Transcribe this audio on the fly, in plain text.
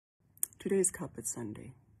Today is Carpet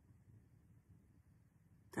Sunday.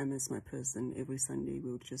 I miss my person. Every Sunday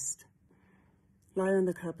we would just lie on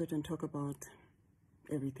the carpet and talk about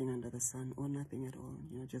everything under the sun, or nothing at all.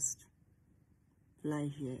 You know, just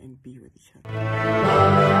lie here and be with each other.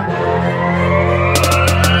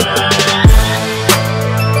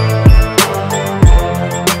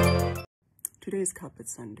 Today is Carpet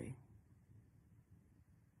Sunday.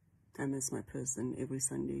 I miss my person. Every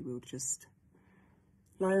Sunday we would just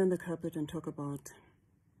lie on the carpet and talk about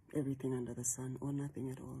everything under the sun, or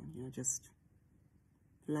nothing at all. You know, just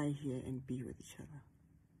lie here and be with each other.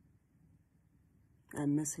 I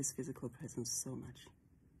miss his physical presence so much.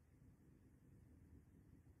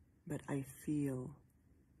 But I feel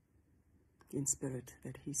in spirit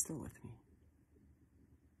that he's still with me.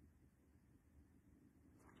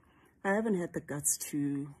 I haven't had the guts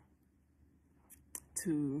to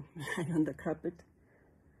lie on the carpet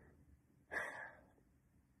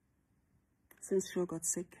since Shaw got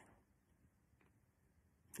sick,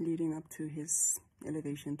 leading up to his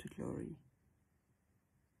elevation to glory.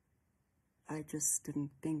 I just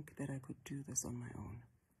didn't think that I could do this on my own.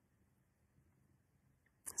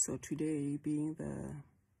 So today, being the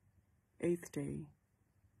 8th day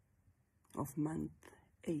of month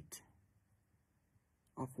 8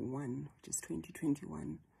 of 1, which is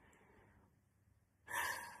 2021,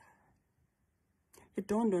 it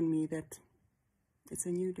dawned on me that it's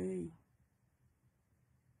a new day.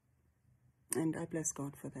 And I bless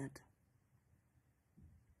God for that.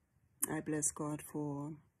 I bless God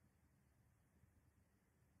for,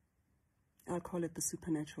 I'll call it the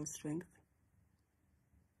supernatural strength,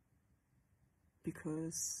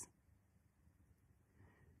 because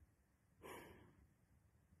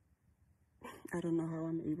I don't know how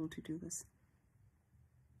I'm able to do this.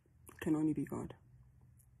 It can only be God.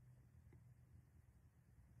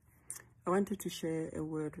 I wanted to share a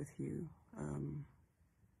word with you.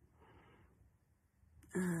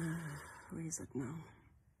 Where is it now?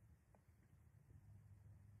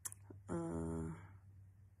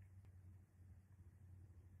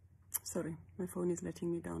 Sorry, my phone is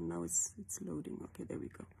letting me down. Now it's loading. Okay, there we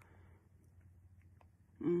go.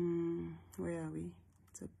 Where are we?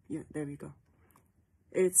 Yeah, there we go.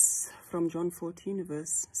 It's from John 14,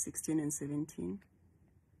 verse 16 and 17.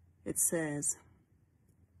 It says,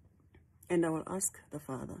 "And I will ask the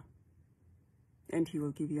Father, and he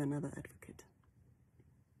will give you another advocate.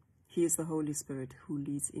 He is the Holy Spirit who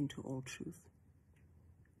leads into all truth.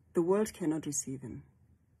 The world cannot receive him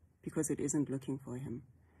because it isn't looking for him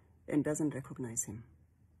and doesn't recognize him.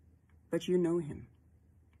 But you know him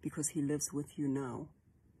because he lives with you now,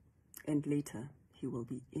 and later he will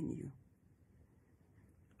be in you."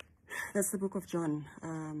 That's the book of John.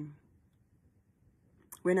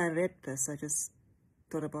 When I read this, I just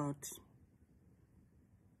thought about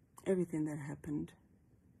everything that happened,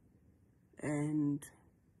 and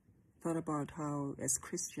thought about how, as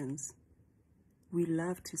Christians, we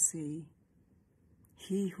love to say,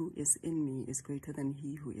 "He who is in me is greater than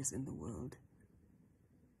he who is in the world."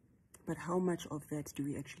 But how much of that do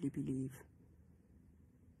we actually believe?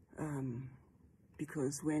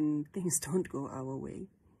 Because when things don't go our way,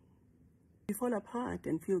 we fall apart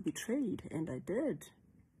and feel betrayed, and I did.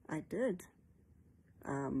 I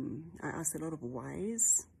asked a lot of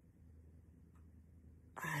whys.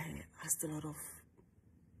 I asked a lot of,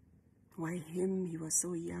 why him? He was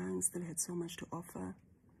so young, still had so much to offer.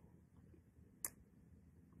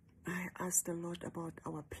 I asked a lot about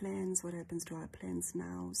our plans, what happens to our plans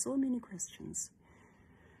now, so many questions.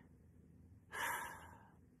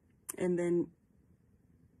 And then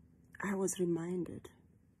I was reminded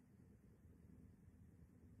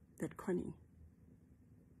that, Connie,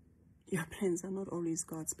 your plans are not always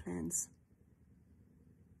God's plans.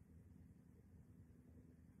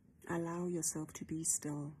 Allow yourself to be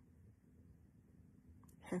still.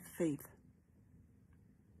 Have faith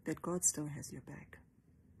that God still has your back.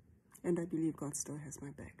 And I believe God still has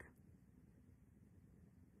my back.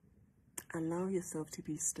 Allow yourself to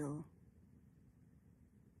be still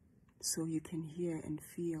so you can hear and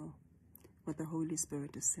feel what the Holy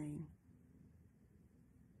Spirit is saying.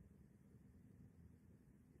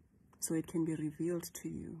 So it can be revealed to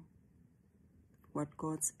you what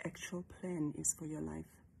God's actual plan is for your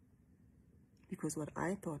life. Because what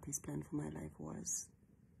I thought his plan for my life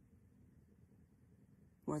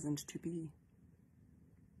wasn't to be.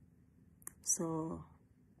 So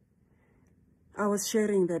I was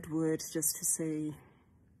sharing that word just to say,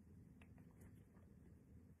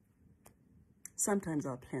 sometimes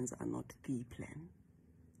our plans are not the plan.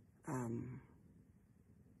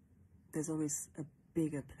 There's always a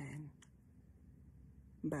bigger plan.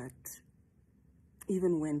 But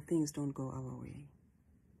even when things don't go our way,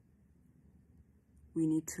 we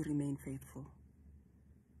need to remain faithful.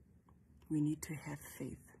 We need to have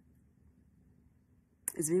faith.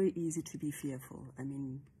 It's very easy to be fearful. I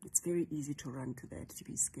mean, it's very easy to run to that, to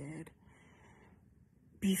be scared.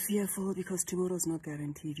 Be fearful because tomorrow's not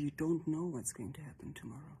guaranteed. You don't know what's going to happen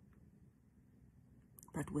tomorrow.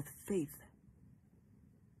 But with faith,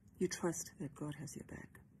 you trust that God has your back.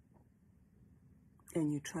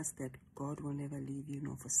 And you trust that God will never leave you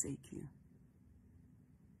nor forsake you.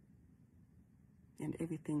 And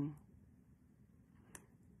everything,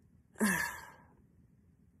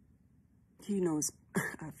 He knows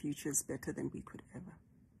our futures better than we could ever.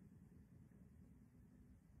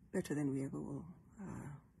 Better than we ever will.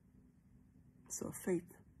 So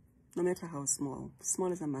faith, no matter how small,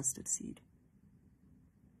 small as a mustard seed,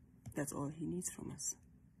 that's all He needs from us.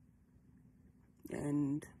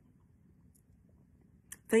 And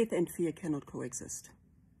faith and fear cannot coexist.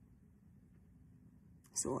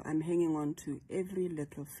 So I'm hanging on to every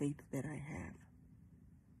little faith that I have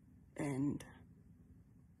and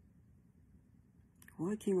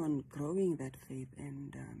working on growing that faith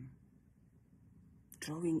and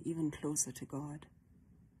drawing even closer to God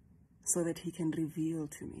so that He can reveal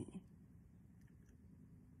to me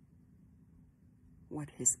what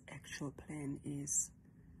His actual plan is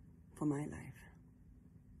for my life.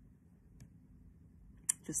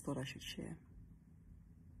 Just thought I should share.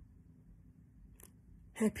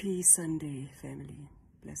 Happy Sunday, family.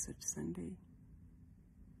 Blessed Sunday.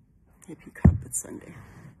 Happy Carpet Sunday.